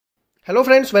Hello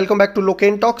friends, welcome back to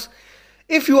Locan Talks.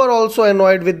 If you are also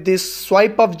annoyed with this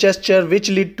swipe up gesture which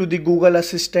lead to the Google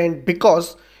Assistant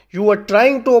because you are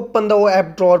trying to open the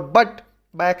app drawer but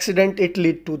by accident it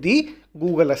lead to the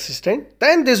Google Assistant,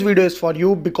 then this video is for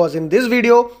you, because in this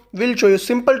video we'll show you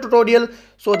simple tutorial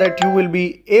so that you will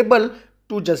be able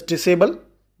to just disable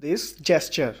this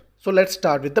gesture. So let's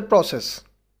start with the process.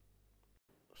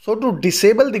 So to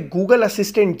disable the Google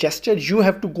Assistant gesture, you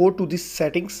have to go to the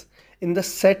settings. In the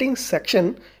settings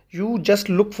section, you just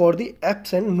look for the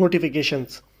apps and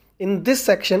notifications. In this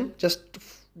section, just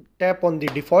tap on the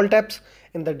default apps.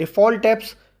 In the default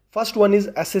apps, first one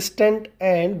is Assistant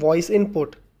and Voice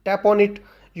Input. Tap on it,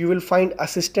 you will find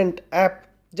Assistant app.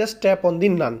 Just tap on the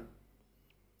none.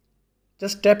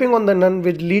 Just tapping on the none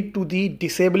will lead to the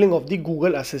disabling of the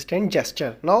Google Assistant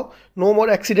gesture. Now, no more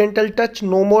accidental touch,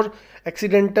 no more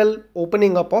accidental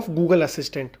opening up of Google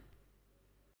Assistant.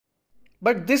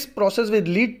 But this process will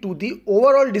lead to the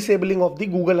overall disabling of the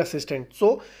Google Assistant.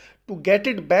 So to get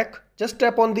it back, just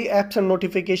tap on the apps and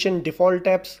notification default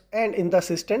apps, and in the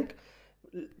assistant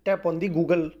tap on the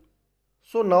Google.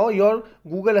 So now your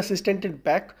Google Assistant is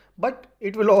back, but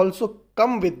it will also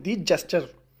come with the gesture.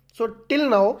 So till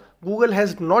now Google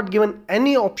has not given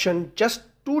any option just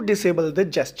to disable the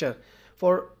gesture.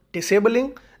 For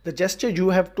disabling the gesture, you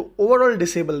have to overall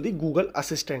disable the Google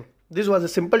Assistant. This was a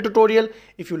simple tutorial.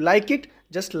 If you like it,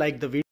 just like the video.